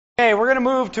Hey, we're going to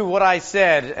move to what I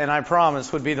said, and I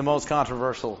promise would be the most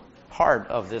controversial part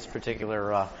of this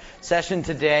particular session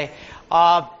today.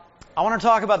 I want to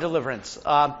talk about deliverance.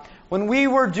 When we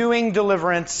were doing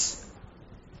deliverance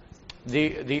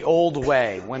the old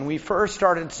way, when we first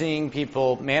started seeing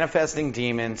people manifesting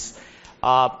demons,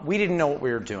 we didn't know what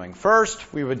we were doing.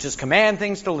 First, we would just command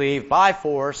things to leave by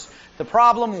force. The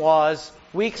problem was,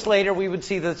 weeks later, we would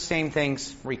see the same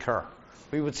things recur.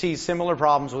 We would see similar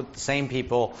problems with the same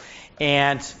people,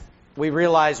 and we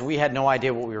realized we had no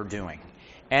idea what we were doing.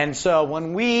 And so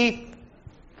when we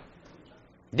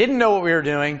didn't know what we were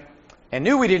doing and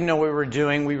knew we didn't know what we were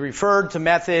doing, we referred to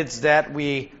methods that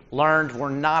we learned were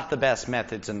not the best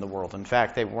methods in the world. In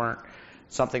fact, they weren't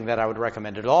something that I would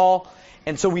recommend at all.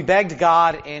 And so we begged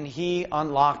God, and He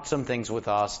unlocked some things with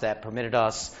us that permitted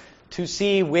us to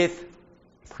see with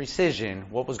precision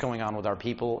what was going on with our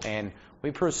people, and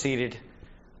we proceeded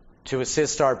to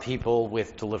assist our people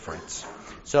with deliverance.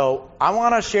 So I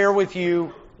want to share with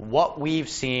you what we've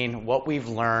seen, what we've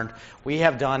learned. We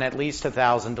have done at least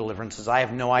 1,000 deliverances. I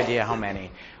have no idea how many.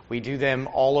 We do them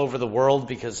all over the world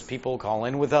because people call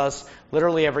in with us.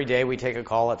 Literally every day we take a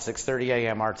call at 6:30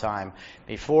 a.m. our time.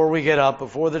 Before we get up,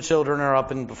 before the children are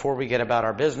up, and before we get about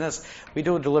our business, we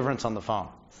do a deliverance on the phone.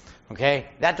 Okay?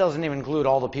 That doesn't even include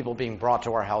all the people being brought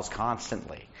to our house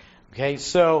constantly. Okay?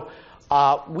 So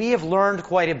we have learned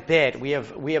quite a bit. We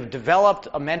have developed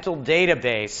a mental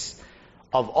database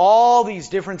of all these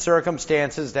different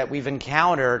circumstances that we've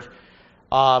encountered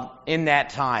in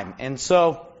that time. And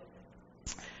so,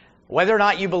 whether or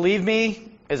not you believe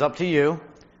me is up to you,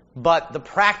 but the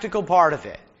practical part of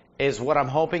it is what I'm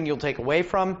hoping you'll take away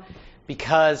from,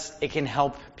 because it can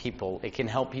help people. It can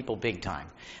help people big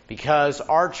time. Because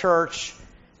our church,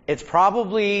 it's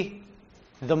probably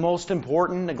the most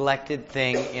important neglected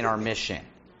thing in our mission,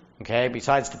 okay,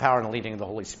 besides the power and the leading of the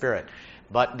Holy Spirit.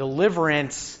 But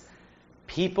deliverance,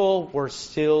 people were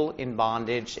still in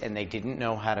bondage and they didn't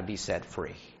know how to be set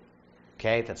free.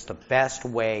 Okay, that's the best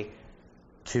way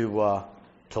to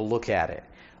look at it.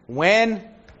 When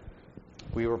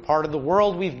we were part of the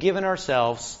world, we've given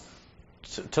ourselves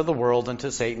to the world and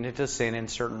to Satan and to sin in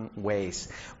certain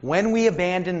ways. When we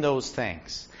abandon those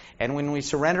things, and when we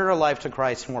surrendered our life to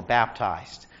Christ and were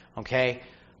baptized, okay,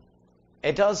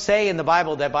 it does say in the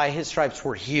Bible that by His stripes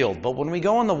we're healed. But when we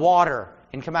go in the water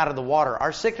and come out of the water,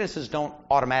 our sicknesses don't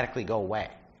automatically go away.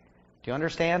 Do you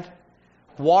understand?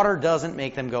 Water doesn't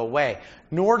make them go away.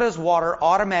 Nor does water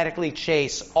automatically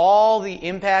chase all the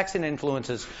impacts and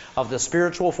influences of the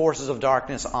spiritual forces of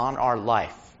darkness on our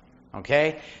life.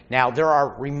 Okay? Now, there are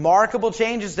remarkable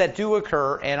changes that do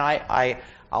occur, and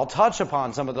I'll touch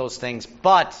upon some of those things,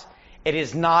 but it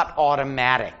is not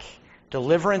automatic.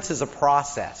 Deliverance is a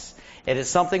process. It is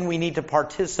something we need to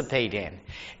participate in.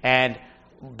 And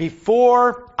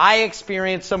before I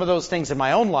experienced some of those things in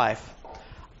my own life,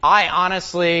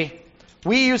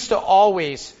 we used to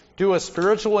always do a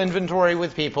spiritual inventory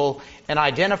with people and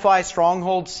identify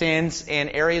stronghold sins and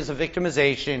areas of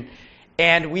victimization.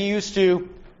 And we used to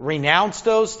renounce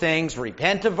those things,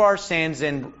 repent of our sins,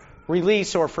 and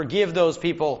release or forgive those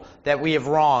people that we have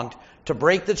wronged to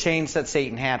break the chains that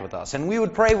Satan had with us. And we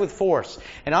would pray with force.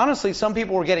 And honestly, some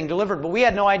people were getting delivered, but we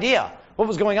had no idea what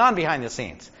was going on behind the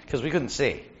scenes because we couldn't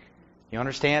see. You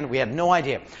understand? We had no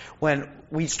idea. When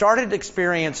we started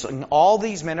experiencing all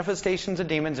these manifestations of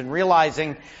demons and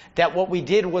realizing that what we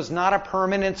did was not a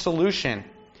permanent solution,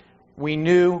 we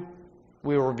knew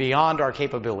we were beyond our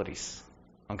capabilities.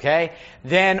 Okay?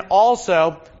 Then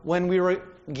also, when we were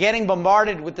getting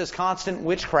bombarded with this constant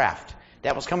witchcraft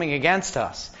that was coming against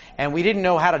us, and we didn't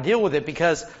know how to deal with it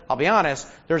because, I'll be honest,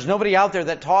 there's nobody out there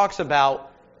that talks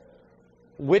about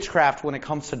witchcraft when it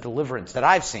comes to deliverance that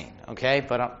I've seen. Okay?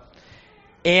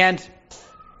 And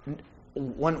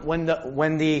when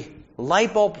the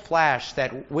light bulb flashed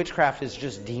that witchcraft is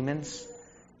just demons,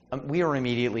 we are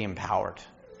immediately empowered.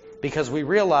 Because we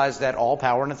realize that all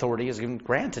power and authority is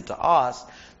granted to us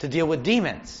to deal with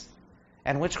demons.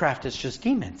 And witchcraft is just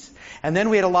demons. And then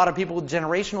we had a lot of people with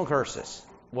generational curses.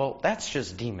 Well, that's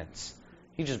just demons.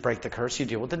 You just break the curse, you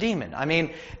deal with the demon.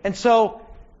 And so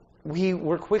we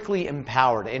were quickly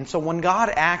empowered. And so when God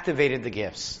activated the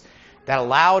gifts that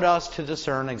allowed us to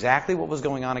discern exactly what was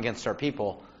going on against our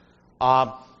people,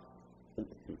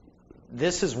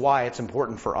 this is why it's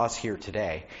important for us here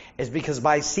today, is because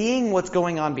by seeing what's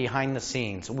going on behind the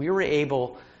scenes, we were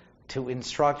able to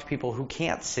instruct people who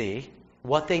can't see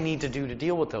what they need to do to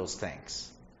deal with those things.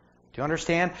 Do you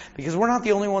understand? Because we're not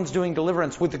the only ones doing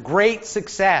deliverance with great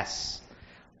success.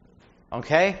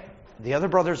 Okay? The other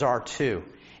brothers are too.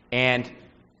 And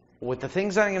with the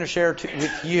things I'm going to share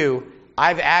with you,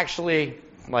 I've actually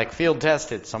like field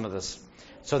tested some of this,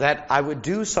 so that I would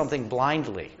do something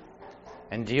blindly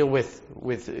and deal with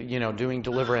doing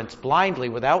deliverance blindly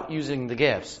without using the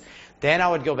gifts. Then I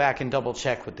would go back and double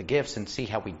check with the gifts and see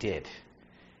how we did.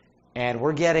 And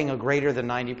we're getting a greater than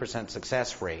 90%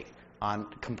 success rate on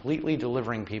completely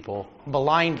delivering people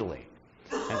blindly.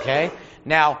 Okay?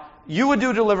 Now, you would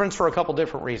do deliverance for a couple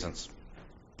different reasons.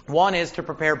 One is to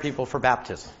prepare people for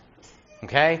baptism.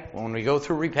 Okay? When we go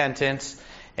through repentance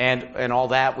and all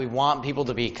that, we want people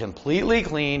to be completely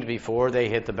cleaned before they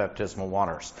hit the baptismal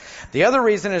waters. The other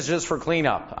reason is just for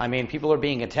cleanup. I mean, people are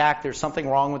being attacked. There's something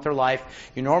wrong with their life.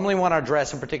 You normally want to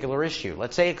address a particular issue.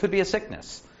 Let's say it could be a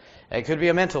sickness. It could be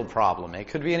a mental problem. It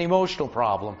could be an emotional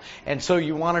problem. And so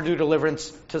you want to do deliverance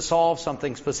to solve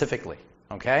something specifically.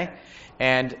 Okay?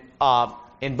 And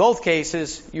in both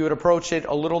cases, you would approach it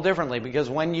a little differently, because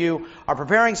when you are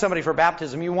preparing somebody for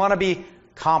baptism, you want to be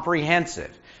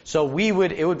comprehensive. So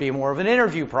it would be more of an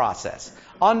interview process,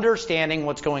 understanding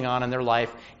what's going on in their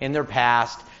life, in their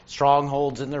past,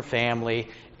 strongholds in their family,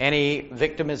 any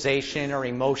victimization or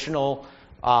emotional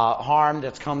harm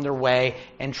that's come their way,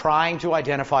 and trying to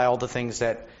identify all the things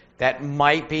that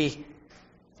might be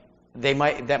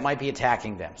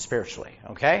attacking them spiritually.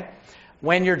 Okay?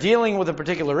 When you're dealing with a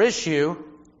particular issue,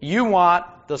 you want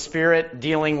the Spirit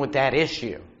dealing with that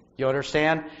issue. You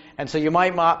understand? And so you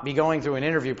might not be going through an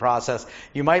interview process.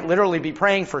 You might literally be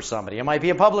praying for somebody. It might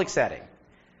be a public setting.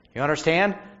 You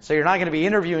understand? So you're not going to be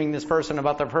interviewing this person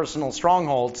about their personal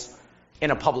strongholds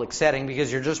in a public setting,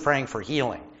 because you're just praying for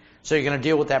healing. So you're going to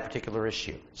deal with that particular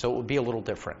issue. So it would be a little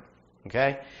different.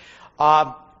 Okay?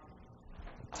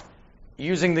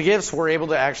 Using the gifts, we're able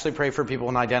to actually pray for people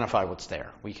and identify what's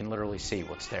there. We can literally see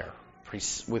what's there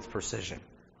with precision.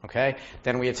 Okay?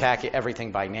 Then we attack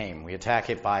everything by name. We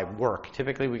attack it by work.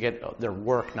 Typically we get their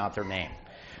work, not their name.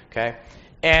 Okay?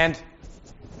 And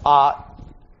I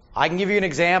can give you an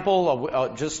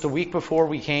example. Just a week before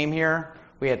we came here,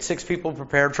 we had 6 people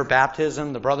prepared for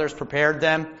baptism. The brothers prepared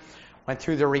them, went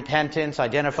through their repentance,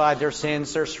 identified their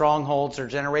sins, their strongholds, their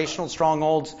generational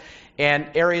strongholds, and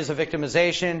areas of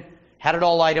victimization, had it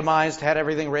all itemized, had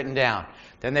everything written down.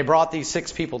 Then they brought these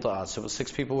 6 people to us. It was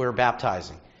 6 people we were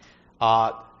baptizing.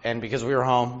 And because we were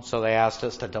home, so they asked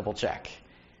us to double check.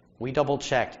 We double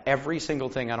checked. Every single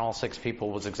thing on all 6 people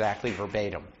was exactly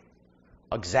verbatim.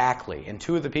 Exactly. And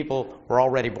 2 of the people were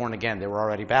already born again. They were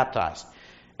already baptized.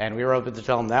 And we were able to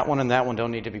tell them that one and that one don't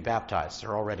need to be baptized.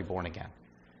 They're already born again.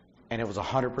 And it was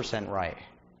 100% right.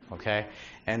 Okay?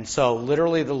 And so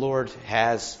literally the Lord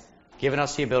has given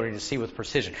us the ability to see with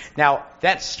precision. Now,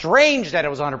 that's strange that it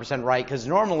was 100% right, because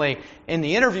normally in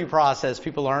the interview process,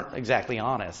 people aren't exactly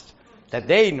honest, that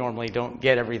they normally don't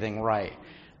get everything right.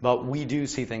 But we do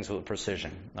see things with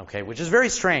precision, okay, which is very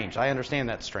strange. I understand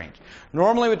that's strange.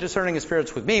 Normally with discerning of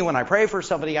spirits with me, when I pray for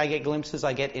somebody, I get glimpses,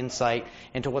 I get insight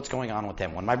into what's going on with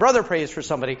them. When my brother prays for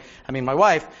somebody, my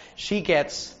wife, she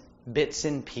gets bits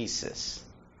and pieces.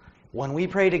 When we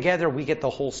pray together, we get the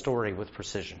whole story with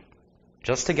precision.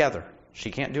 Just together.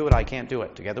 She can't do it, I can't do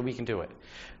it. Together we can do it.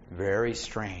 Very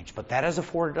strange. But that has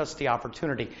afforded us the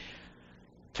opportunity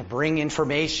to bring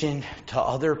information to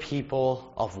other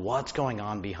people of what's going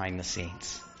on behind the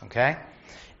scenes. Okay?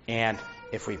 And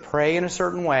if we pray in a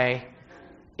certain way,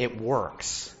 it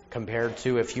works. Compared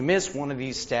to if you miss one of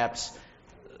these steps,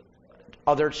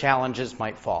 other challenges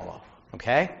might follow.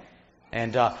 Okay?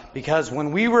 And because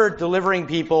when we were delivering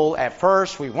people at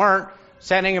first, we weren't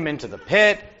sending them into the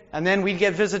pit. And then we'd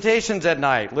get visitations at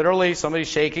night. Literally, somebody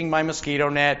shaking my mosquito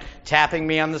net, tapping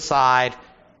me on the side,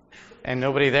 and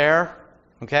nobody there.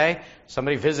 Okay?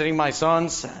 Somebody visiting my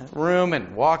son's room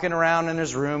and walking around in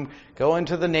his room, going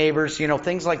to the neighbors,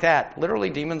 things like that. Literally,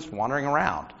 demons wandering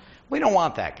around. We don't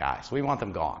want that, guys. We want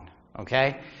them gone.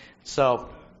 Okay? So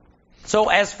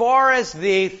as far as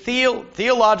the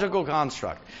theological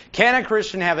construct, can a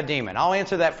Christian have a demon? I'll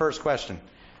answer that first question.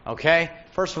 Okay?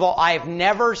 First of all, I have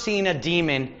never seen a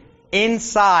demon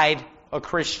inside a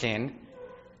Christian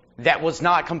that was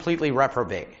not completely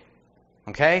reprobate.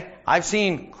 Okay? I've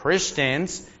seen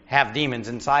Christians have demons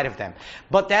inside of them.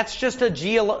 But that's just a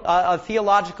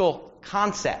theological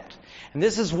concept. And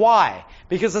this is why.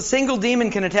 Because a single demon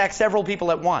can attack several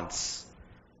people at once.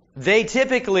 They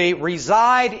typically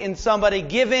reside in somebody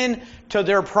given to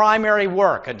their primary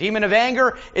work. A demon of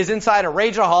anger is inside a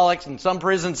rageaholic in some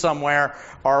prison somewhere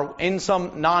or in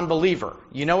some non-believer.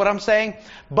 You know what I'm saying?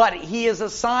 But he is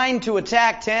assigned to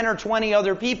attack 10 or 20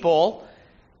 other people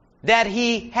that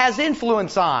he has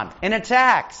influence on and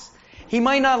attacks. He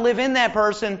might not live in that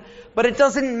person, but it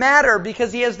doesn't matter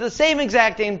because he has the same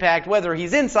exact impact whether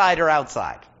he's inside or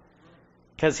outside.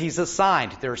 because he's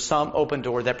assigned. There's some open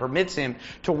door that permits him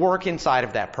to work inside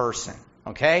of that person.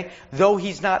 Okay? Though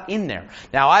he's not in there.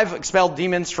 Now, I've expelled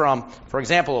demons from, for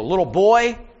example, a little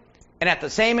boy, and at the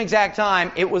same exact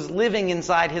time, it was living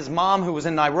inside his mom, who was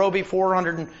in Nairobi,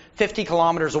 450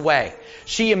 kilometers away.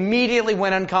 She immediately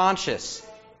went unconscious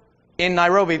in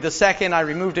Nairobi the second I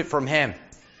removed it from him.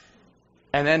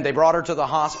 And then they brought her to the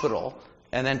hospital,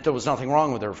 and then there was nothing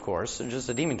wrong with her, of course. Just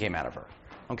a demon came out of her.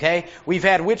 Okay? We've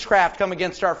had witchcraft come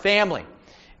against our family.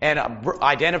 And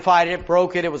identified it,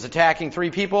 broke it. It was attacking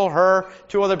 3 people. Her,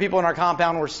 2 other people in our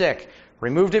compound were sick.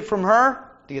 Removed it from her,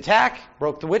 the attack,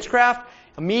 broke the witchcraft.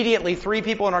 Immediately, 3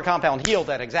 people in our compound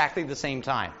healed at exactly the same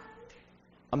time.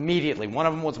 Immediately. One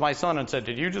of them was my son and said,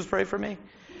 "Did you just pray for me?"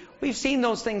 We've seen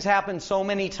those things happen so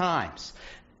many times.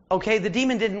 Okay, the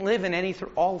demon didn't live in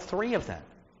all 3 of them.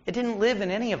 It didn't live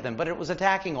in any of them, but it was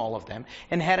attacking all of them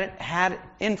and had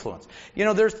influence.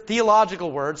 There's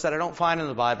theological words that I don't find in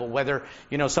the Bible, whether,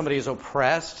 somebody is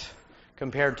oppressed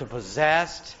compared to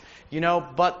possessed,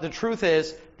 but the truth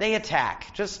is they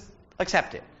attack. Just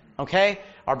accept it, okay?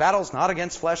 Our battle's not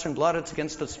against flesh and blood, it's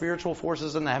against the spiritual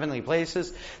forces in the heavenly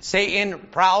places. Satan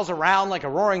prowls around like a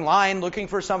roaring lion looking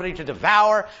for somebody to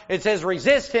devour. It says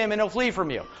resist him and he'll flee from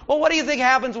you. Well, what do you think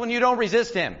happens when you don't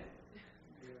resist him?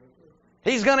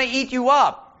 He's going to eat you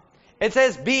up. It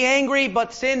says, be angry,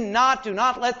 but sin not. Do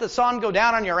not let the sun go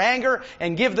down on your anger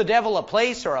and give the devil a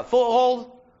place or a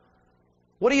foothold.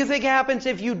 What do you think happens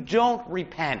if you don't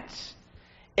repent?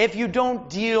 If you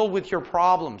don't deal with your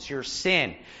problems, your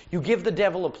sin, you give the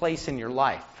devil a place in your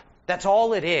life. That's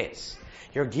all it is.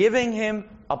 You're giving him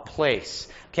a place.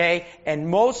 Okay? And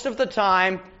most of the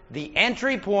time, the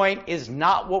entry point is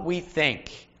not what we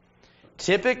think.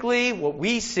 Typically, what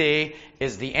we see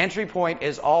is the entry point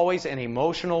is always an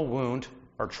emotional wound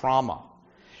or trauma.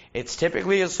 It's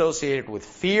typically associated with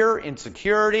fear,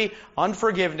 insecurity,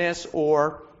 unforgiveness,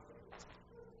 or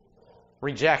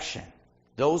rejection.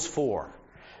 Those 4.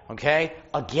 Okay?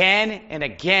 Again and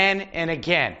again and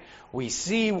again. We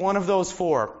see one of those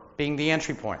 4 being the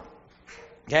entry point.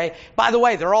 Okay? By the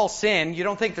way, they're all sin. You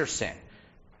don't think they're sin.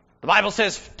 The Bible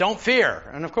says, don't fear.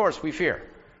 And of course, we fear.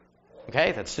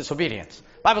 Okay, that's disobedience.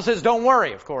 The Bible says don't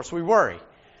worry. Of course, we worry.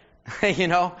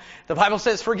 The Bible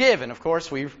says forgive. And of course,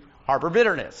 we harbor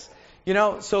bitterness.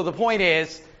 So the point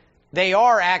is, they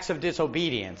are acts of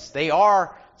disobedience. They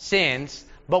are sins,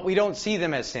 but we don't see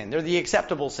them as sin. They're the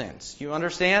acceptable sins. You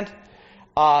understand?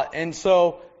 And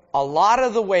so a lot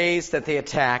of the ways that they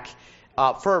attack,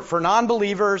 for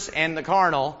non-believers and the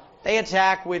carnal, they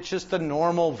attack with just the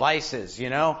normal vices,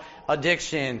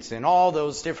 addictions and all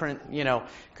those different,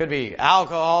 could be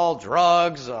alcohol,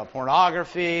 drugs,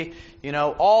 pornography,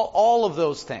 all of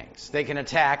those things. They can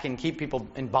attack and keep people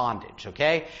in bondage,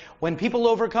 okay? When people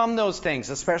overcome those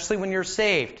things, especially when you're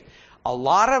saved, a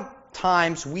lot of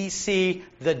times we see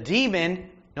the demon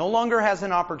no longer has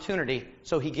an opportunity,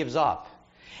 so he gives up.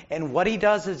 And what he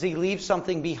does is he leaves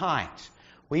something behind.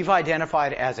 We've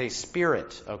identified as a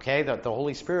spirit, okay? That the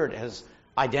Holy Spirit has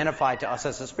identified to us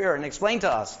as a spirit and explained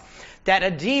to us that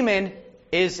a demon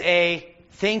is a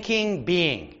thinking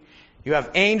being. You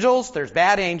have angels, there's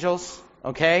bad angels,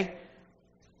 okay?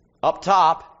 Up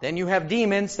top, then you have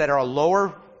demons that are a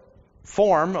lower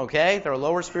form, okay? They're a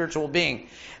lower spiritual being.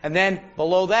 And then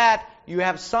below that, you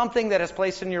have something that is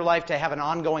placed in your life to have an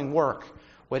ongoing work,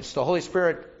 which the Holy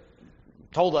Spirit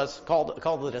told us,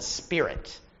 called it a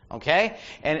spirit. Okay?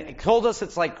 And it told us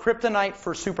it's like kryptonite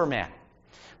for Superman.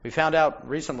 We found out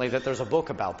recently that there's a book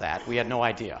about that. We had no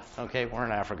idea. Okay? We're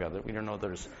in Africa. We don't know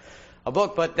there's a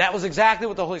book. But that was exactly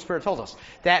what the Holy Spirit told us.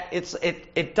 That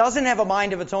it doesn't have a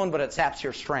mind of its own, but it saps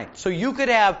your strength. So you could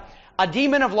have a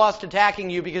demon of lust attacking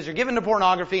you because you're given to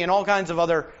pornography and all kinds of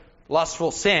other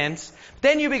lustful sins.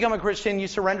 Then you become a Christian. You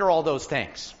surrender all those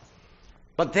things.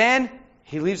 But then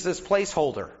he leaves this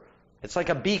placeholder. It's like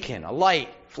a beacon, a light,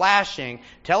 flashing,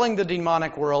 telling the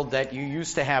demonic world that you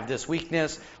used to have this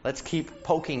weakness. Let's keep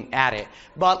poking at it.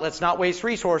 But let's not waste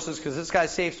resources because this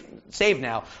guy's saved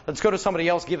now. Let's go to somebody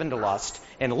else given to lust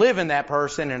and live in that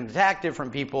person and attack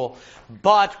different people.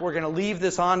 But we're going to leave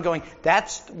this ongoing.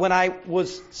 That's when I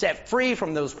was set free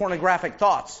from those pornographic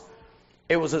thoughts.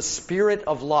 It was a spirit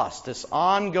of lust, this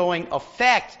ongoing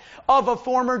effect of a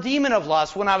former demon of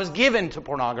lust when I was given to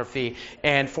pornography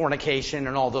and fornication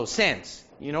and all those sins.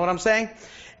 You know what I'm saying?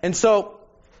 And so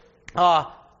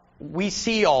we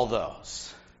see all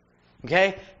those.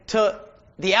 Okay? To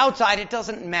the outside, it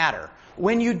doesn't matter.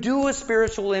 When you do a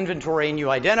spiritual inventory and you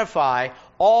identify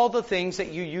all the things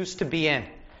that you used to be in,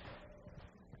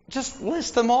 just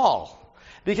list them all.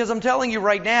 Because I'm telling you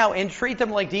right now, entreat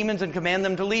them like demons and command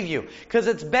them to leave you. Because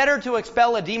it's better to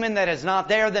expel a demon that is not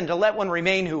there than to let one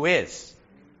remain who is.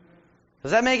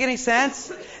 Does that make any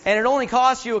sense? And it only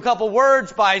costs you a couple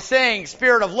words by saying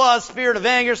spirit of lust, spirit of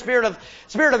anger, spirit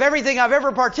of everything I've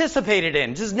ever participated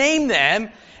in. Just name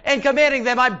them and commanding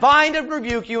them, I bind and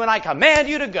rebuke you and I command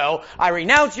you to go. I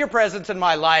renounce your presence in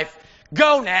my life.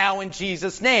 Go now in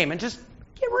Jesus' name. And just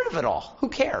get rid of it all. Who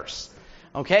cares?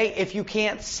 Okay? If you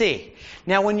can't see.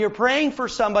 Now when you're praying for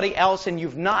somebody else and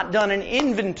you've not done an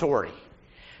inventory,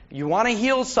 you want to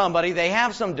heal somebody, they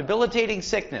have some debilitating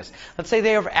sickness. Let's say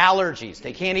they have allergies.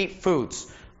 They can't eat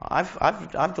foods.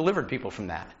 I've delivered people from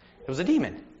that. It was a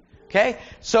demon. Okay?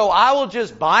 So I will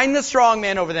just bind the strong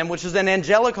man over them, which is an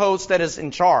angelic host that is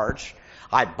in charge.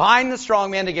 I bind the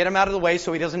strong man to get him out of the way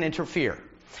so he doesn't interfere.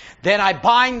 Then I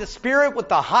bind the spirit with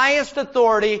the highest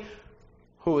authority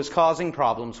who is causing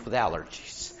problems with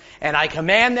allergies. And I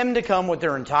command them to come with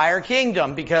their entire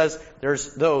kingdom because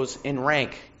there's those in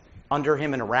rank under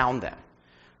him and around them.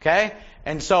 Okay?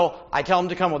 And so I tell them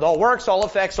to come with all works, all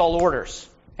effects, all orders.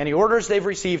 Any orders they've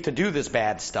received to do this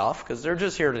bad stuff, because they're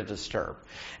just here to disturb.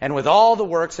 And with all the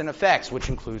works and effects, which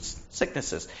includes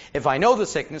sicknesses. If I know the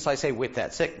sickness, I say with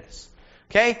that sickness.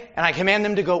 Okay? And I command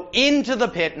them to go into the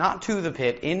pit, not to the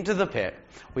pit, into the pit.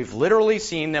 We've literally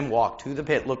seen them walk to the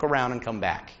pit, look around, and come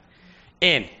back.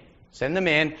 In. Send them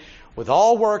in. With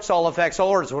all works, all effects, all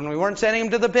orders. When we weren't sending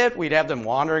them to the pit, we'd have them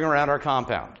wandering around our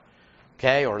compound.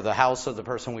 Okay, or the house of the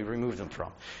person we removed them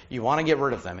from. You want to get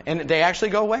rid of them. And they actually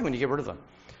go away when you get rid of them.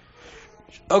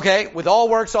 Okay, with all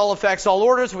works, all effects, all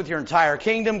orders, with your entire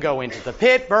kingdom, go into the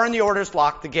pit, burn the orders,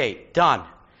 lock the gate. Done.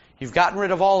 You've gotten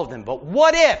rid of all of them. But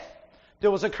what if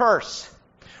there was a curse?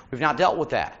 We've not dealt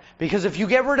with that. Because if you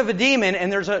get rid of a demon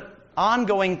and there's an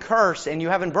ongoing curse and you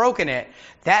haven't broken it,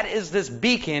 that is this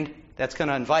beacon that's going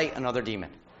to invite another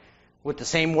demon with the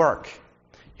same work.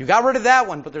 You got rid of that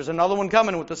one, but there's another one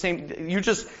coming with the same.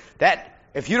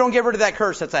 If you don't get rid of that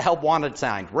curse, that's a help wanted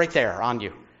sign right there on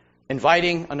you,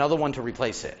 inviting another one to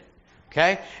replace it.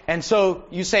 Okay? And so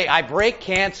you say, I break,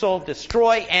 cancel,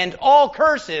 destroy, end all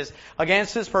curses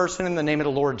against this person in the name of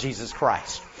the Lord Jesus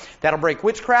Christ. That'll break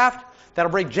witchcraft.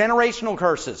 That'll break generational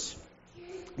curses.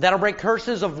 That'll break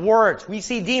curses of words. We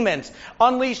see demons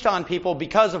unleashed on people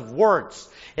because of words.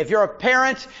 If you're a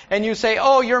parent and you say,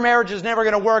 oh, your marriage is never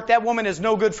going to work, that woman is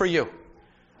no good for you.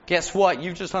 Guess what?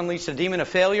 You've just unleashed a demon of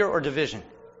failure or division.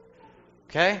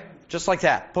 Okay? Just like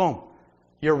that. Boom.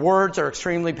 Your words are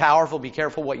extremely powerful. Be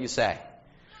careful what you say.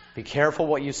 Be careful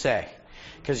what you say.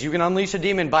 Because you can unleash a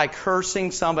demon by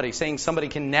cursing somebody, saying somebody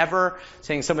can never,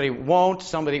 saying somebody won't,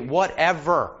 somebody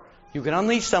whatever. You can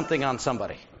unleash something on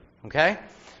somebody. Okay?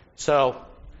 So,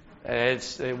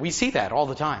 we see that all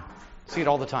the time. See it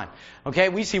all the time. Okay,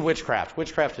 we see witchcraft.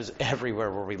 Witchcraft is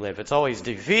everywhere where we live. It's always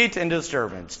defeat and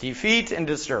disturbance. Defeat and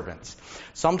disturbance.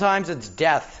 Sometimes it's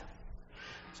death.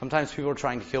 Sometimes people are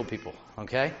trying to kill people.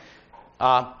 Okay?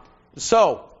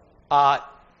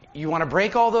 You want to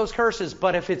break all those curses,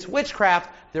 but if it's witchcraft,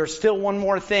 there's still one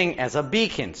more thing as a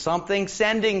beacon. Something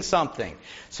sending something.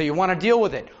 So you want to deal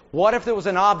with it. What if there was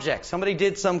an object? Somebody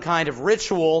did some kind of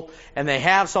ritual and they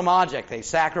have some object. They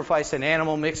sacrificed an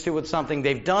animal, mixed it with something.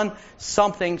 They've done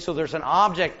something, so there's an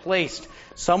object placed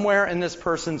somewhere in this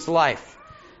person's life.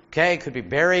 Okay, it could be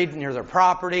buried near their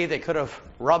property. They could have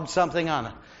rubbed something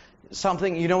on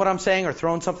something, you know what I'm saying, or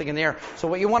thrown something in the air. So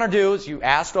what you want to do is you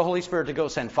ask the Holy Spirit to go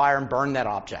send fire and burn that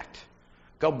object.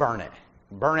 Go burn it.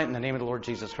 Burn it in the name of the Lord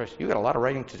Jesus Christ. You got a lot of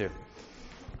writing to do.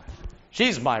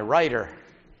 She's my writer.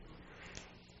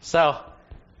 So,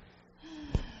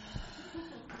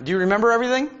 do you remember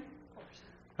everything?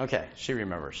 Okay, she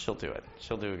remembers. She'll do it.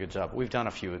 She'll do a good job. We've done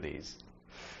a few of these.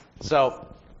 So,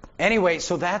 anyway,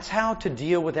 so that's how to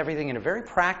deal with everything in a very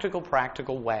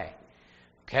practical way.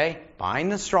 Okay?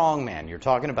 Bind the strong man. You're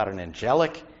talking about an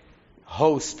angelic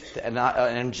host, an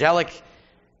angelic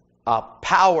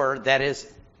power that is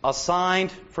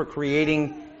assigned for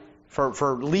creating,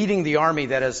 for leading the army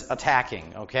that is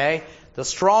attacking. Okay? The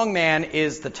strong man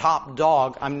is the top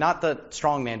dog. I'm not the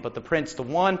strong man, but the prince, the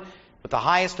one with the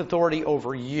highest authority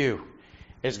over you,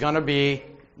 is going to be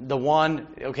the one.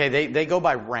 Okay, they go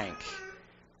by rank.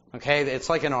 Okay, it's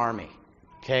like an army.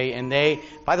 Okay, and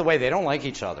by the way, they don't like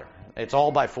each other. It's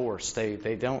all by force.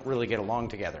 They don't really get along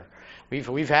together.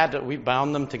 We've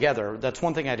bound them together. That's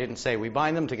one thing I didn't say. We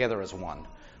bind them together as one.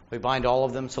 We bind all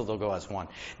of them so they'll go as one.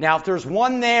 Now, if there's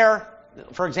one there,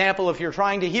 for example, if you're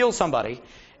trying to heal somebody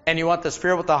and you want the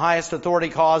spirit with the highest authority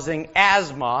causing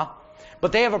asthma,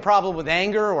 but they have a problem with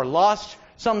anger or lust,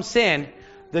 some sin,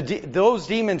 those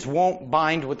demons won't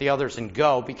bind with the others and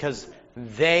go because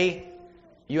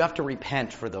you have to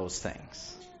repent for those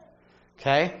things.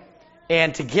 Okay?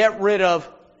 And to get rid of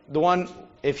the one,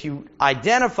 if you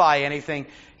identify anything,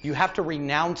 you have to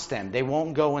renounce them. They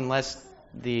won't go unless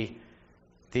the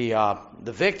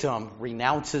victim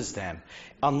renounces them.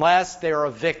 Unless they're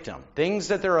a victim. Things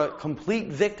that they're a complete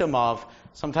victim of,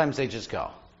 sometimes they just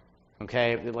go.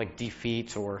 Okay? Like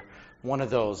defeat or one of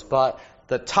those. But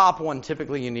the top one,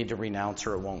 typically you need to renounce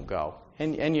or it won't go.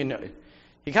 And you know,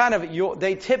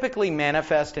 they typically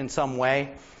manifest in some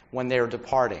way when they're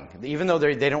departing. Even though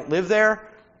they don't live there,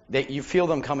 you feel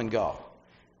them come and go.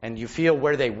 And you feel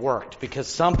where they worked because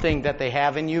something that they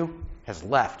have in you has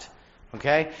left.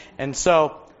 Okay? And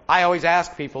so I always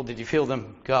ask people, did you feel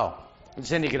them go? And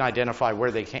then you can identify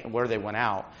where they went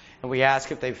out. And we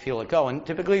ask if they feel it go. And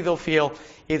typically they'll feel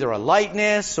either a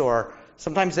lightness, or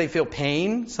sometimes they feel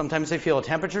pain. Sometimes they feel a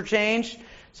temperature change.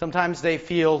 Sometimes they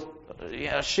feel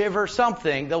a shiver,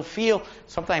 something. They'll feel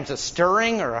sometimes a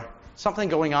stirring or something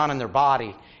going on in their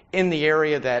body in the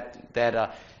area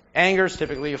that anger is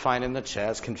typically you find in the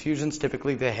chest. Confusion is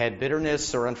typically the head.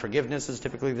 Bitterness or unforgiveness is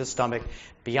typically the stomach.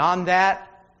 Beyond that,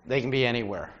 they can be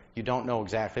anywhere. You don't know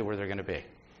exactly where they're going to be.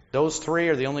 Those three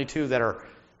are the only two that are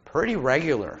pretty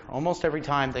regular. Almost every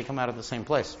time they come out of the same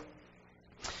place.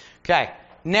 Okay,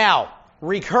 now,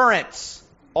 recurrence.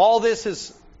 All this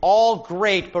is all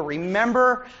great, but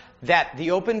remember that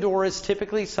the open door is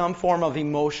typically some form of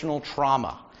emotional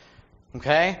trauma.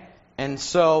 Okay? And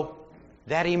so,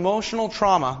 that emotional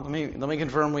trauma, let me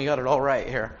confirm we got it all right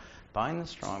here. Bind the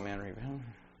strong man.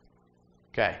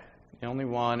 Okay. The only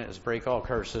one is break all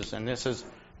curses, and this is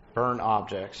burn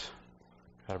objects.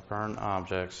 Got to burn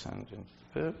objects. And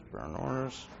burn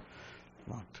orders.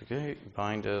 Lock the gate.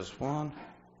 Bind as one.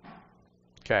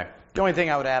 Okay. The only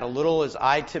thing I would add a little is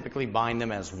I typically bind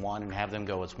them as one and have them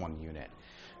go as one unit.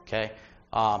 Okay?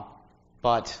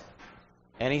 But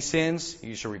any sins,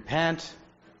 you should repent.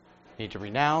 You need to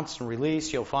renounce and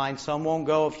release. You'll find some won't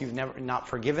go if you've not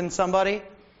forgiven somebody.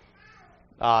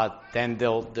 Then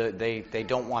they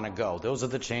don't want to go. Those are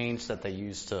the chains that they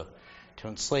use to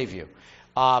enslave you.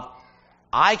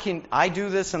 I do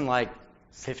this in like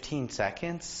 15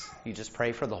 seconds. You just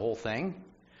pray for the whole thing.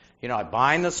 You know, I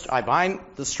bind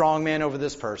the strong man over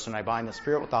this person. I bind the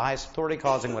spirit with the highest authority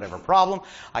causing whatever problem.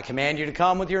 I command you to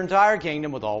come with your entire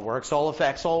kingdom, with all works, all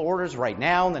effects, all orders, right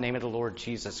now in the name of the Lord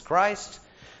Jesus Christ.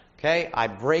 Okay, I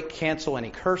cancel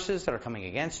any curses that are coming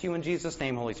against you in Jesus'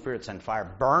 name. Holy Spirit, send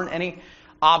fire, burn any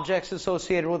objects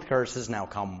associated with curses. Now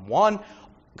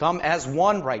come as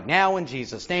one right now in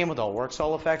Jesus' name, with all works,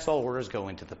 all effects, all orders, go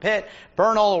into the pit,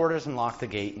 burn all orders, and lock the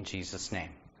gate in Jesus' name.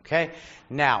 Okay?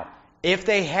 Now, if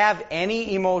they have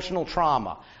any emotional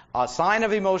trauma, a sign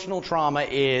of emotional trauma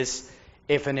is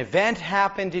if an event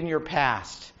happened in your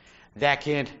past that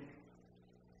can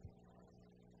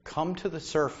come to the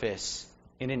surface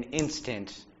in an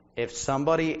instant if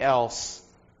somebody else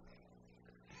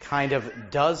kind of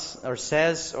does or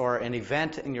says, or an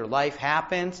event in your life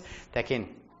happens that can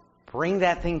bring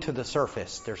that thing to the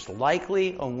surface, there's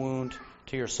likely a wound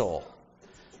to your soul.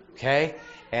 Okay?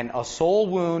 And a soul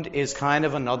wound is kind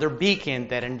of another beacon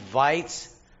that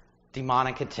invites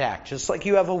demonic attack. Just like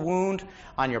you have a wound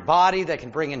on your body that can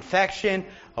bring infection,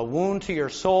 a wound to your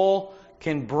soul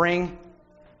can bring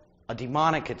a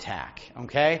demonic attack.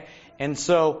 Okay? And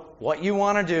so what you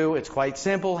want to do, it's quite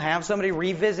simple, have somebody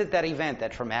revisit that event,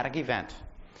 that traumatic event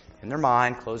in their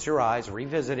mind, close your eyes,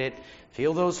 revisit it,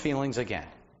 feel those feelings again.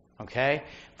 Okay?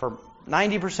 For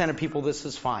 90% of people, this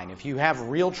is fine. If you have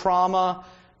real trauma,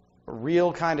 a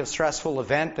real kind of stressful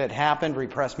event that happened,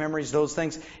 repressed memories, those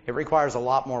things, it requires a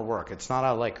lot more work. It's not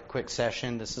a quick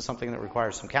session. This is something that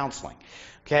requires some counseling.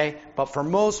 Okay? But for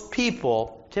most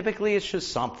people, typically it's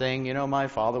just something, my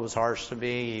father was harsh to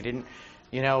me. He didn't,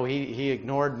 he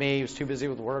ignored me. He was too busy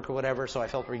with work or whatever, so I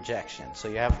felt rejection. So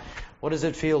you have, what does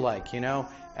it feel like,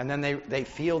 And then they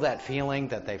feel that feeling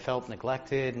that they felt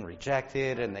neglected and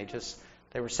rejected, and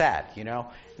they were sad,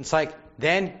 It's like,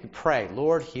 then you pray,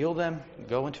 Lord, heal them,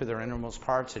 go into their innermost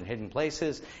parts and hidden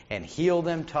places, and heal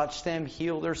them, touch them,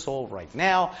 heal their soul right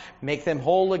now, make them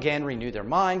whole again, renew their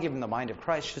mind, give them the mind of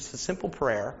Christ, just a simple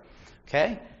prayer,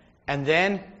 okay? And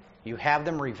then you have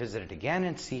them revisit it again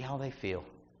and see how they feel.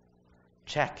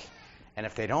 Check. And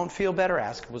if they don't feel better,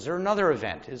 ask, was there another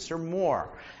event? Is there more?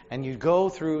 And you go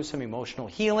through some emotional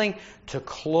healing to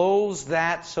close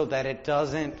that so that it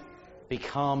doesn't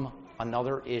become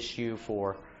another issue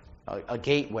for a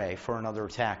gateway for another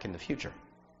attack in the future.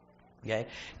 Okay?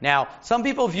 Now, some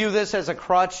people view this as a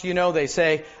crutch. They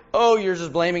say, oh, you're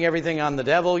just blaming everything on the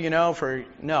devil,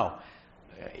 No.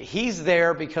 He's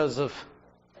there because of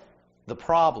the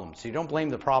problems. You don't blame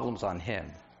the problems on him.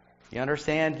 You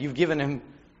understand? You've given him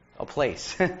a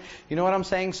place. You know what I'm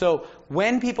saying? So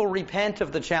when people repent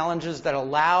of the challenges that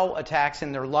allow attacks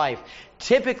in their life,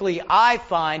 typically I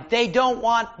find they don't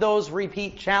want those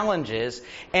repeat challenges,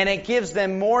 and it gives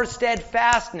them more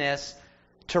steadfastness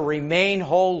to remain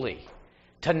holy,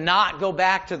 to not go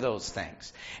back to those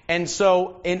things. And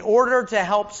so in order to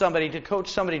help somebody, to coach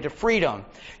somebody to freedom,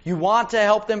 you want to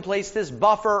help them place this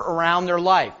buffer around their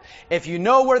life. If you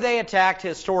know where they attacked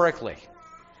historically,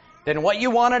 then what you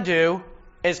want to do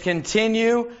is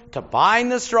continue to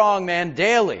bind the strong man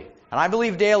daily. And I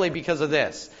believe daily because of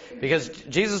this. Because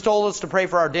Jesus told us to pray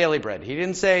for our daily bread. He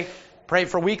didn't say pray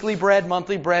for weekly bread,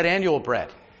 monthly bread, annual bread.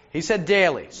 He said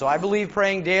daily. So I believe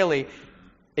praying daily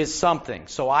is something.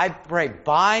 So I pray,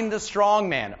 bind the strong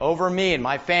man over me and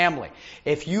my family.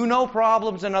 If you know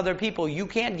problems in other people, you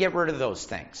can't get rid of those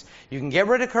things. You can get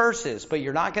rid of curses, but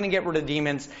you're not going to get rid of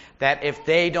demons that if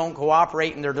they don't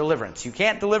cooperate in their deliverance. You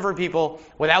can't deliver people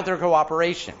without their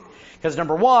cooperation. Because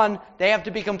number one, they have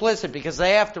to be complicit because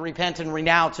they have to repent and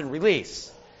renounce and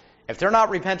release. If they're not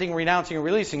repenting, renouncing, and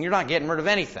releasing, you're not getting rid of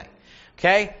anything.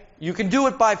 Okay? You can do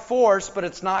it by force, but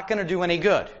it's not going to do any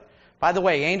good. By the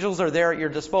way, angels are there at your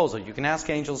disposal. You can ask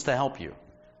angels to help you.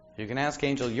 You can ask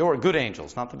angels, your good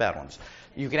angels, not the bad ones.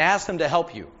 You can ask them to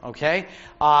help you, okay?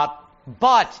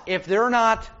 But if they're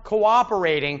not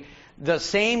cooperating, the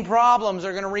same problems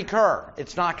are going to recur.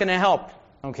 It's not going to help,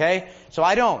 okay? So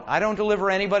I don't deliver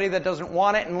anybody that doesn't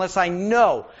want it unless I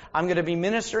know I'm going to be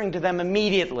ministering to them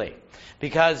immediately.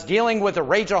 Because dealing with a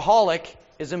rageaholic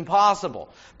is impossible.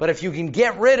 But if you can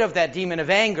get rid of that demon of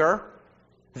anger,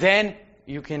 then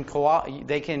you can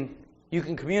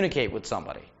communicate with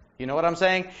somebody. You know what I'm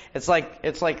saying? It's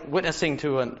like witnessing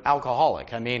to an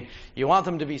alcoholic. I mean, you want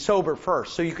them to be sober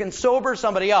first. So you can sober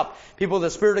somebody up. People with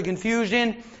a spirit of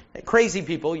confusion, crazy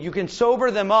people, you can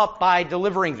sober them up by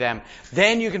delivering them.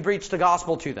 Then you can preach the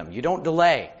gospel to them. You don't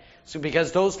delay. So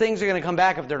because those things are going to come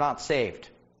back if they're not saved.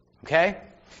 Okay?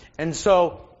 And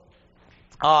so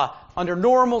under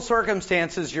normal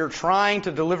circumstances, you're trying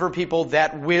to deliver people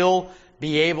that will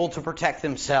be able to protect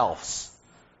themselves.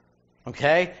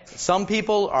 Okay? Some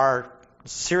people are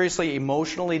seriously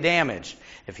emotionally damaged.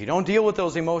 If you don't deal with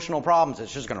those emotional problems,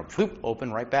 it's just going to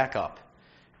open right back up.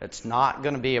 It's not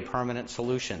going to be a permanent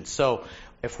solution. So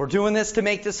if we're doing this to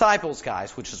make disciples,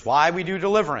 guys, which is why we do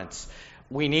deliverance,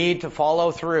 we need to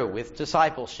follow through with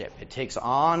discipleship. It takes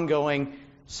ongoing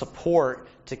support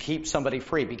to keep somebody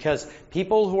free. Because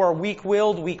people who are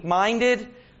weak-willed, weak-minded,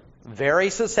 very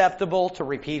susceptible to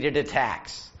repeated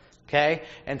attacks. Okay?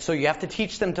 And so you have to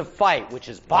teach them to fight, which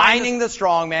is binding the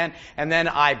strong man, and then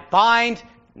I bind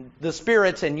the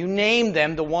spirits, and you name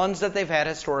them, the ones that they've had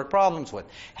historic problems with.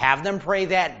 Have them pray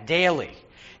that daily.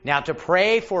 Now, to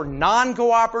pray for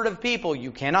non-cooperative people,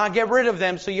 you cannot get rid of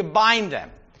them, so you bind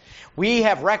them. We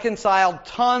have reconciled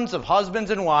tons of husbands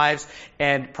and wives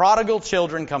and prodigal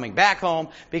children coming back home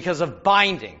because of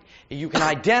binding. You can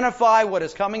identify what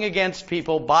is coming against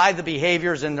people by the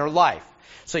behaviors in their life.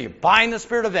 So you bind the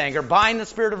spirit of anger, bind the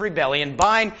spirit of rebellion,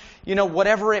 bind,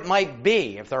 whatever it might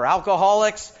be. If they're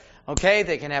alcoholics, okay,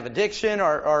 they can have addiction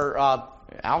or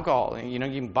alcohol. You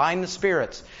can bind the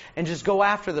spirits and just go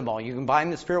after them all. You can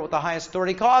bind the spirit with the highest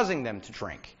authority causing them to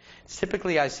drink.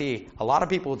 Typically, I see a lot of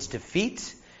people, it's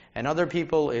defeat, and other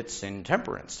people, it's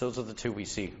intemperance. Those are the two we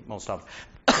see most of.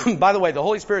 By the way, the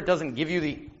Holy Spirit doesn't give you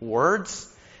the words.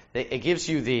 It gives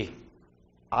you the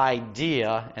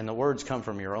idea, and the words come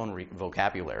from your own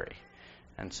vocabulary.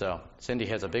 And so Cindy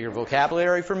has a bigger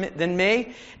vocabulary than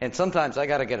me, and sometimes I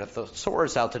got to get a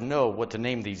thesaurus out to know what to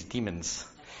name these demons.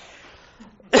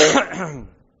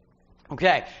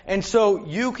 Okay, and so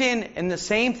you can, and the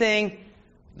same thing,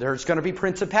 there's going to be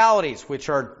principalities, which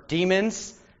are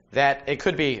demons that it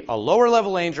could be a lower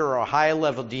level angel or a high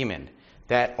level demon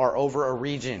that are over a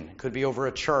region, could be over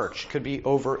a church, could be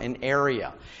over an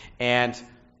area, and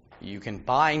you can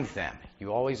bind them.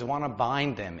 You always want to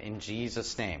bind them in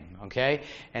Jesus' name, okay?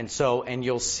 And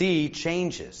you'll see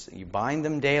changes. You bind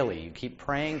them daily. You keep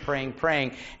praying,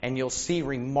 and you'll see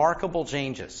remarkable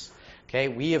changes, okay?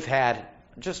 We have had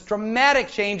just dramatic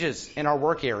changes in our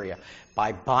work area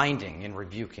by binding and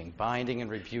rebuking,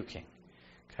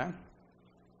 okay?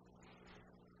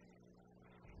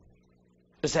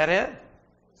 Is that it?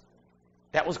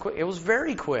 That was quick. It was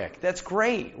very quick. That's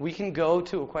great. We can go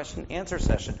to a question and answer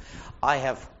session. I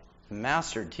have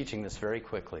mastered teaching this very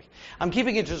quickly. I'm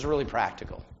keeping it just really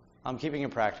practical. I'm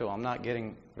not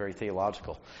getting very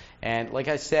theological. And like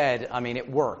I said,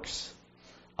 it works.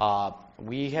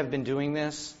 We have been doing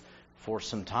this for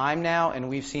some time now, and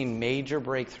we've seen major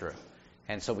breakthrough.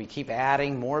 And so we keep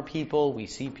adding more people. We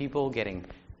see people getting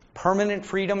permanent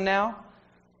freedom now.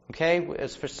 okay,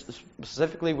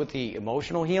 specifically with the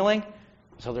emotional healing.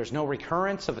 So there's no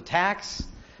recurrence of attacks,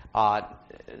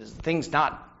 things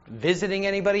not visiting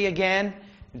anybody again,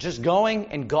 just going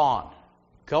and gone.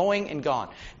 Going and gone.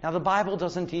 Now, the Bible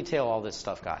doesn't detail all this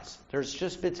stuff, guys. There's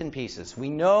just bits and pieces. We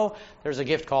know there's a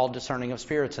gift called discerning of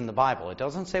spirits in the Bible. It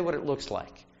doesn't say what it looks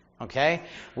like. Okay?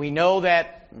 We know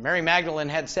that Mary Magdalene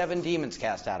had 7 demons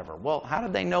cast out of her. Well, how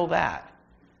did they know that?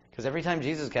 Because every time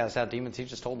Jesus cast out demons, he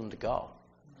just told them to go.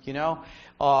 You know?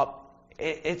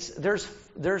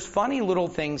 There's funny little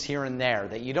things here and there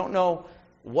that you don't know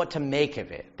what to make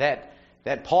of it.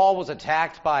 That Paul was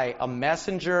attacked by a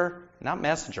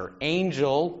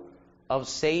angel of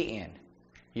Satan.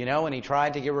 You know, and he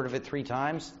tried to get rid of it 3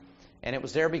 times. And it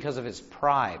was there because of his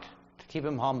pride, to keep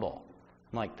him humble.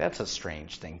 I'm like, that's a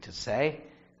strange thing to say.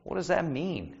 What does that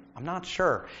mean? I'm not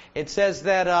sure. It says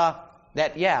that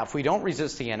if we don't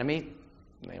resist the enemy,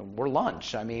 we're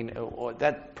lunch. I mean,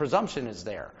 that presumption is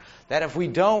there. That if we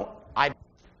don't,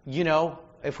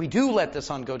 if we do let the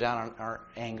sun go down on our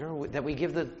anger, that we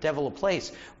give the devil a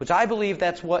place, which I believe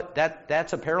that's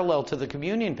a parallel to the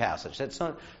communion passage. That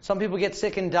some people get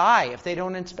sick and die if they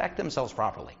don't inspect themselves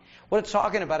properly. What it's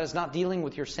talking about is not dealing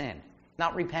with your sin,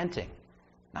 not repenting,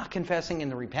 not confessing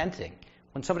and repenting.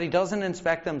 When somebody doesn't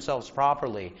inspect themselves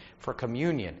properly for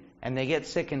communion and they get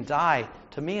sick and die,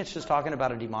 to me it's just talking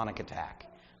about a demonic attack.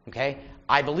 Okay?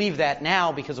 I believe that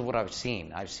now because of what I've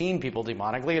seen. I've seen people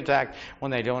demonically attacked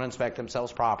when they don't inspect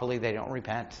themselves properly, they don't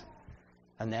repent.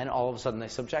 And then all of a sudden they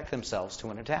subject themselves to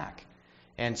an attack.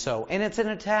 And it's an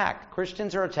attack.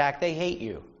 Christians are attacked. They hate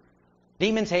you.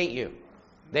 Demons hate you.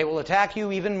 They will attack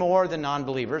you even more than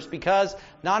non-believers because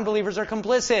non-believers are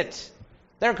complicit.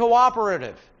 They're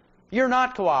cooperative. You're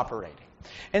not cooperating.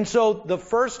 And so the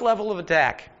first level of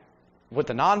attack with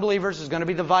the non-believers is going to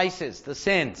be the vices, the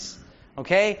sins.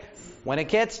 Okay? When it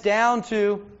gets down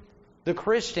to the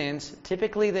Christians,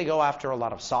 typically they go after a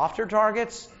lot of softer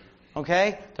targets.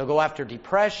 Okay? They'll go after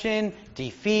depression,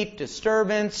 defeat,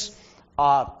 disturbance,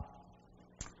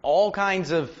 all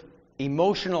kinds of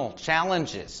emotional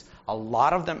challenges. A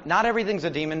lot of them. Not everything's a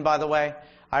demon, by the way.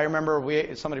 I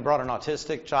remember somebody brought an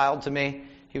autistic child to me.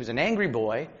 He was an angry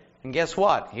boy. And guess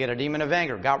what? He had a demon of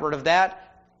anger. Got rid of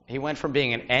that. He went from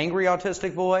being an angry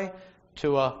autistic boy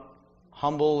to a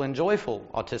humble and joyful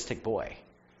autistic boy.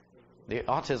 The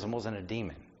autism wasn't a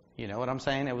demon. You know what I'm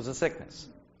saying? It was a sickness.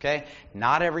 Okay?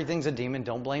 Not everything's a demon.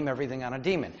 Don't blame everything on a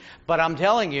demon. But I'm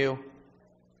telling you,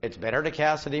 it's better to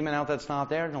cast a demon out that's not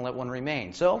there than let one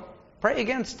remain. So, pray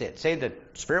against it. Say the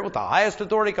spirit with the highest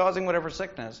authority causing whatever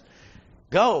sickness,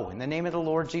 go in the name of the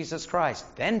Lord Jesus Christ.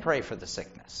 Then pray for the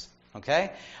sickness.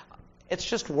 Okay? It's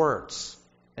just words.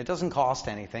 It doesn't cost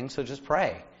anything, so just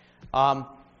pray.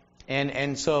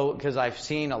 And so, because I've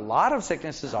seen a lot of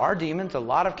sicknesses are demons, a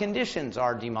lot of conditions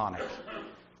are demonic.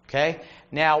 Okay?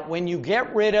 Now, when you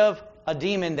get rid of a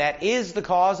demon that is the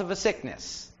cause of a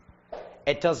sickness,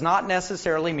 it does not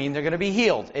necessarily mean they're going to be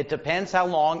healed. It depends how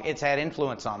long it's had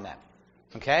influence on them.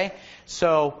 Okay?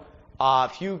 So,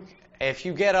 if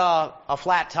you get a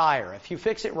flat tire, if you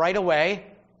fix it right away,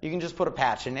 you can just put a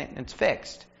patch in it and it's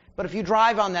fixed. But if you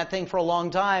drive on that thing for a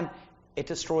long time, it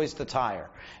destroys the tire.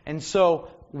 And so,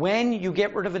 when you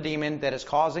get rid of a demon that is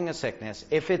causing a sickness,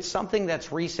 if it's something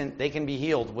that's recent, they can be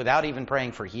healed without even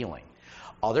praying for healing.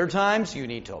 Other times, you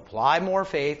need to apply more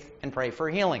faith and pray for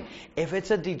healing. If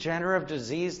it's a degenerative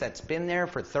disease that's been there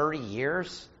for 30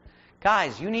 years,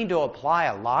 guys, you need to apply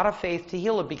a lot of faith to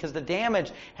heal it because the damage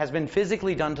has been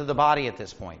physically done to the body at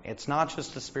this point. It's not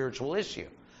just a spiritual issue.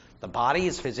 The body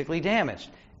is physically damaged.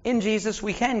 In Jesus,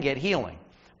 we can get healing.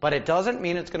 But it doesn't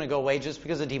mean it's going to go away just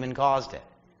because a demon caused it.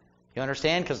 You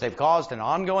understand? Because they've caused an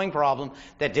ongoing problem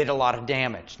that did a lot of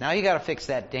damage. Now you got to fix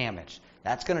that damage.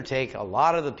 That's going to take a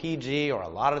lot of the PG or a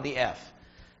lot of the F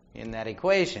in that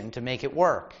equation to make it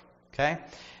work. Okay?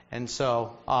 And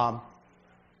so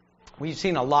we've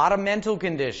seen a lot of mental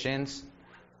conditions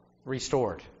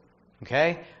restored.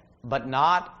 Okay? But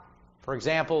not, for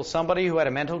example, somebody who had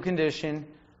a mental condition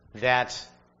that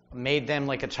made them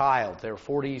like a child. They're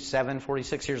 47,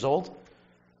 46 years old.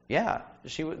 Yeah,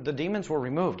 the demons were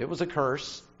removed. It was a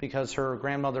curse because her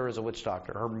grandmother is a witch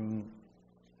doctor. Her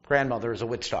grandmother is a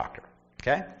witch doctor.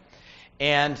 Okay?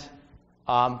 And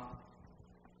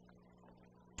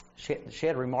she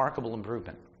had remarkable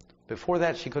improvement. Before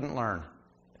that, she couldn't learn.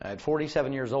 At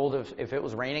 47 years old, if it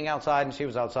was raining outside and she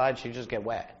was outside, she'd just get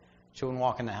wet. She wouldn't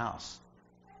walk in the house.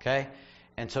 Okay?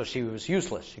 And so she was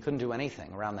useless. She couldn't do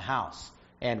anything around the house.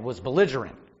 And was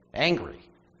belligerent, angry,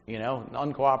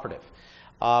 uncooperative.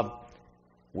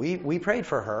 We prayed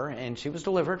for her, and she was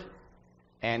delivered.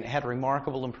 and had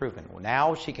remarkable improvement.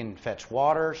 Now she can fetch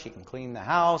water, she can clean the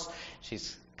house,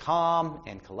 she's calm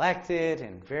and collected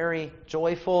and very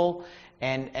joyful,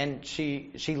 and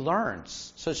she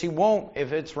learns. So she won't,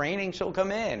 if it's raining, she'll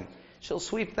come in. She'll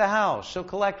sweep the house, she'll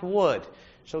collect wood,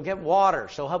 she'll get water,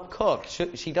 she'll help cook,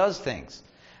 she does things.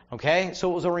 Okay?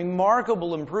 So it was a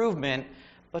remarkable improvement,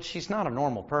 but she's not a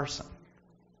normal person.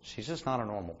 She's just not a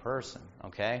normal person,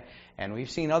 okay? And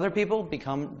we've seen other people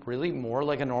become really more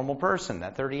like a normal person.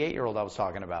 That 38-year-old I was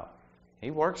talking about, he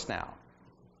works now,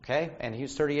 okay? And he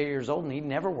was 38 years old and he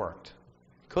never worked.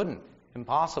 Couldn't.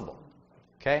 Impossible,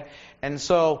 okay? And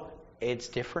so it's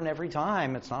different every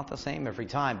time. It's not the same every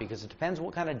time because it depends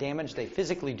what kind of damage they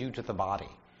physically do to the body.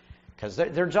 Because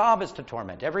their job is to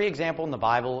torment. Every example in the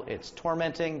Bible, it's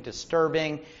tormenting,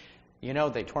 disturbing. You know,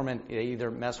 they either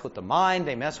mess with the mind,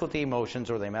 they mess with the emotions,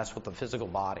 or they mess with the physical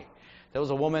body. There was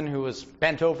a woman who was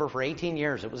bent over for 18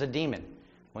 years. It was a demon.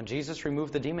 When Jesus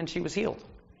removed the demon, she was healed.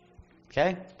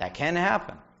 Okay? That can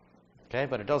happen. Okay?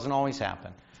 But it doesn't always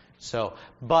happen.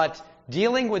 But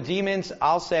dealing with demons,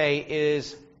 I'll say,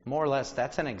 is more or less,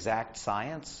 that's an exact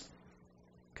science.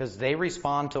 Because they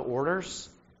respond to orders.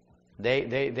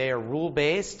 They are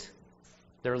rule-based.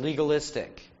 They're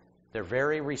legalistic. They're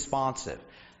very responsive.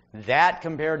 That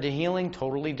compared to healing,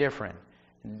 totally different.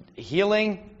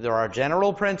 Healing, there are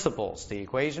general principles. The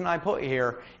equation I put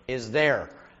here is there.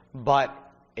 But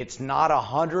it's not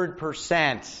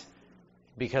 100%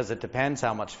 because it depends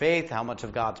how much faith, how much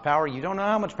of God's power. You don't know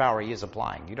how much power He is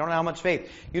applying. You don't know how much faith.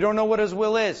 You don't know what His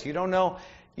will is. You don't know,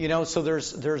 so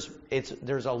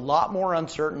there's a lot more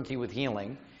uncertainty with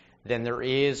healing than there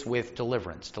is with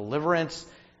deliverance. Deliverance,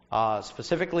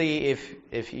 specifically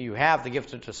if you have the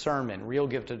gift of discernment, real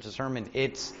gift of discernment,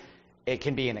 it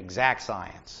can be an exact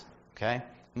science. Okay?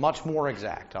 Much more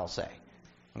exact, I'll say.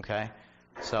 Okay?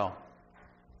 So,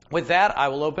 with that, I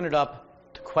will open it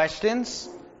up to questions,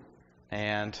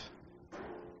 and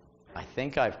I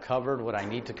think I've covered what I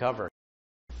need to cover.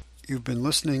 You've been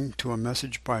listening to a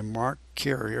message by Marc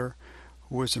Carrier,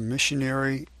 who was a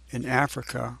missionary in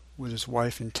Africa with his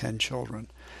wife and 10 children.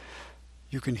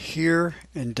 You can hear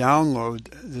and download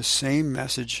the same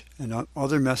message and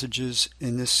other messages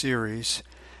in this series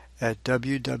at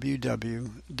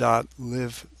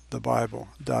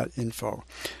www.livethebible.info.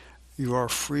 You are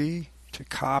free to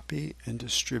copy and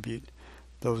distribute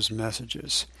those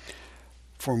messages.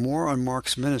 For more on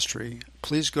Marc's ministry,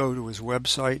 please go to his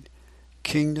website,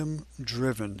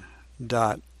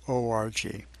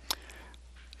 kingdomdriven.org.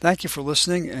 Thank you for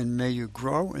listening, and may you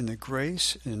grow in the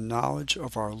grace and knowledge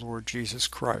of our Lord Jesus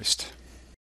Christ.